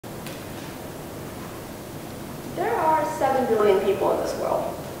7 billion people in this world.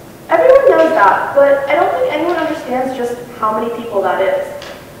 Everyone knows that, but I don't think anyone understands just how many people that is.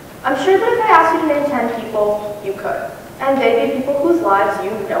 I'm sure that if I asked you to name 10 people, you could. And they'd be people whose lives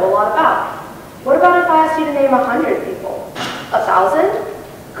you know a lot about. What about if I asked you to name 100 people? 1,000?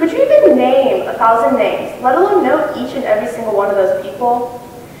 Could you even name 1,000 names, let alone know each and every single one of those people?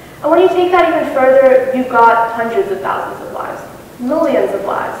 And when you take that even further, you've got hundreds of thousands of lives, millions of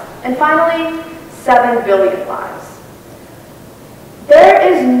lives, and finally, 7 billion lives. There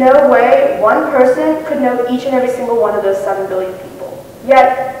is no way one person could know each and every single one of those 7 billion people.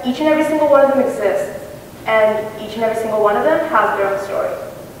 Yet, each and every single one of them exists, and each and every single one of them has their own story.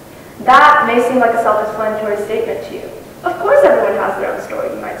 That may seem like a self-explanatory statement to you. Of course everyone has their own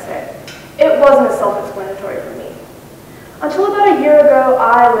story, you might say. It wasn't as self-explanatory for me. Until about a year ago,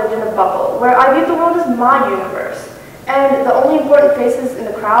 I lived in a bubble where I viewed the world as my universe, and the only important faces in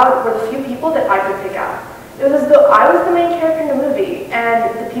the crowd were the few people that I could pick out. It was as though I was the main character in the movie,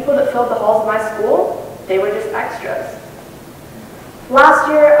 and the people that filled the halls of my school, they were just extras. Last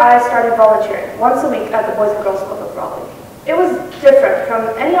year, I started volunteering once a week at the Boys and Girls Club of Raleigh. It was different from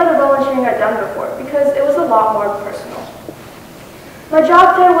any other volunteering I'd done before because it was a lot more personal. My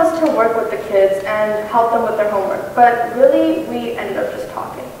job there was to work with the kids and help them with their homework, but really we ended up just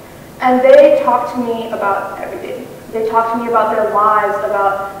talking. And they talked to me about everything. They talked to me about their lives,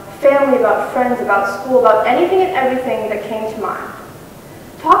 about family, about friends, about school, about anything and everything that came to mind.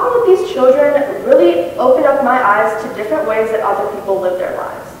 Talking with these children really opened up my eyes to different ways that other people live their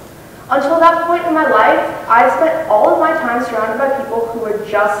lives. Until that point in my life, I spent all of my time surrounded by people who were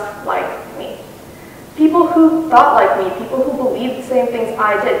just like me. People who thought like me, people who believed the same things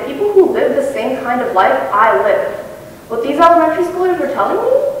I did, people who lived the same kind of life I lived. What these elementary schoolers were telling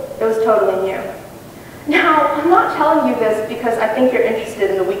me, it was totally new. Now, I'm not telling you this because I think you're interested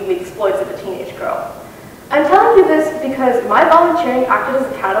in the weekly exploits of a teenage girl. I'm telling you this because my volunteering acted as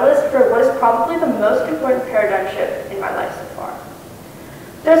a catalyst for what is probably the most important paradigm shift in my life so far.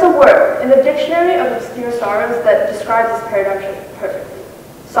 There's a word in the Dictionary of Obscure Sorrows that describes this paradigm shift perfectly.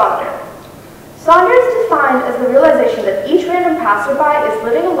 Sonder. Sonder is defined as the realization that each random passerby is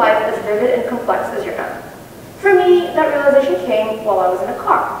living a life as vivid and complex as your own. For me, that realization came while I was in a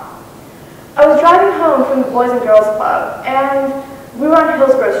car. I was driving home from the Boys and Girls Club, and we were on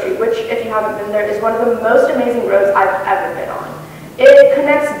Hillsborough Street, which, if you haven't been there, is one of the most amazing roads I've ever been on. It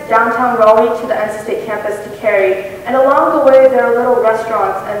connects downtown Raleigh to the NC State campus to Cary, and along the way there are little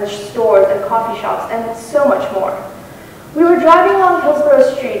restaurants and stores and coffee shops and so much more. We were driving along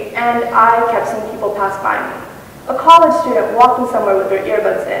Hillsborough Street, and I kept seeing people pass by me. A college student walking somewhere with their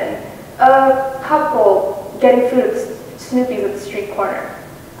earbuds in, a couple getting food at Snoopy's at the street corner.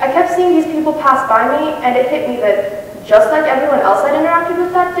 I kept seeing these people pass by me, and it hit me that just like everyone else I'd interacted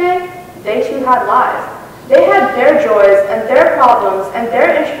with that day, they too had lives. They had their joys and their problems and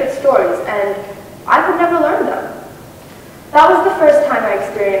their intricate stories, and I could never learn them. That was the first time I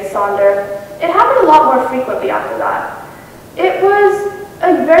experienced Sonder. It happened a lot more frequently after that. It was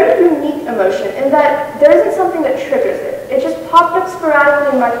a very unique emotion in that there isn't something that triggers it. It just popped up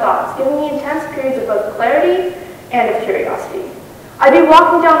sporadically in my thoughts, giving me intense periods of both clarity and of curiosity. I'd be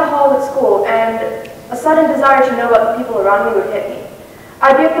walking down the hall at school, and a sudden desire to know about the people around me would hit me.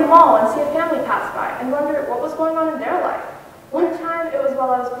 I'd be at the mall and see a family pass by and wonder what was going on in their life. One time, it was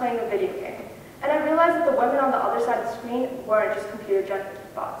while I was playing a video game, and I realized that the women on the other side of the screen weren't just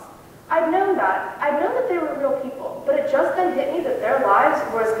computer-generated bots. I'd known that they were real people, but it just then hit me that their lives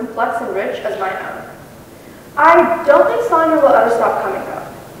were as complex and rich as my own. I don't think Sonder will ever stop coming up,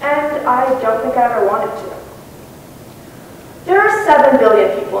 and I don't think I ever wanted to. There are 7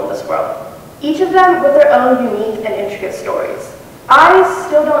 billion people in this world, each of them with their own unique and intricate stories. I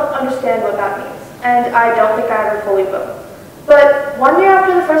still don't understand what that means, and I don't think I ever fully will. But 1 year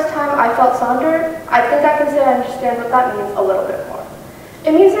after the first time I felt Sonder, I think I can say I understand what that means a little bit more.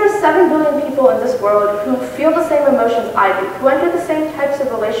 It means there are 7 billion people in this world who feel the same emotions I do, who enter the same types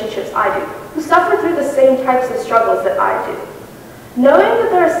of relationships I do, who suffer through the same types of struggles that I do. Knowing that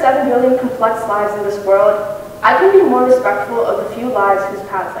there are 7 billion complex lives in this world, I can be more respectful of the few lives whose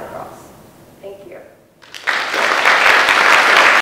paths I